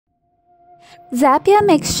Zapya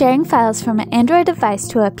makes sharing files from an Android device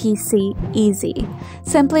to a PC easy.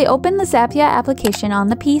 Simply open the Zapya application on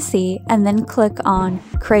the PC and then click on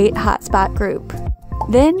Create Hotspot Group.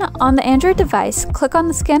 Then, on the Android device, click on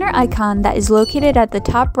the scanner icon that is located at the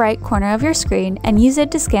top right corner of your screen and use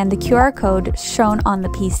it to scan the QR code shown on the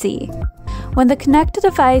PC. When the Connect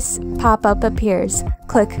device pop-up appears,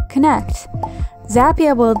 click Connect.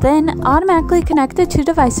 Zapya will then automatically connect the two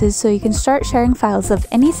devices so you can start sharing files of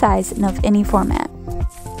any size and of any format.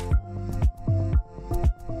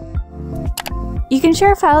 You can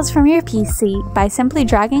share files from your PC by simply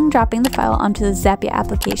dragging and dropping the file onto the Zapya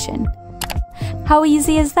application. How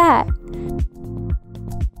easy is that?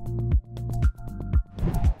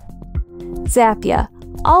 Zapya,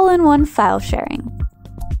 all-in-one file sharing.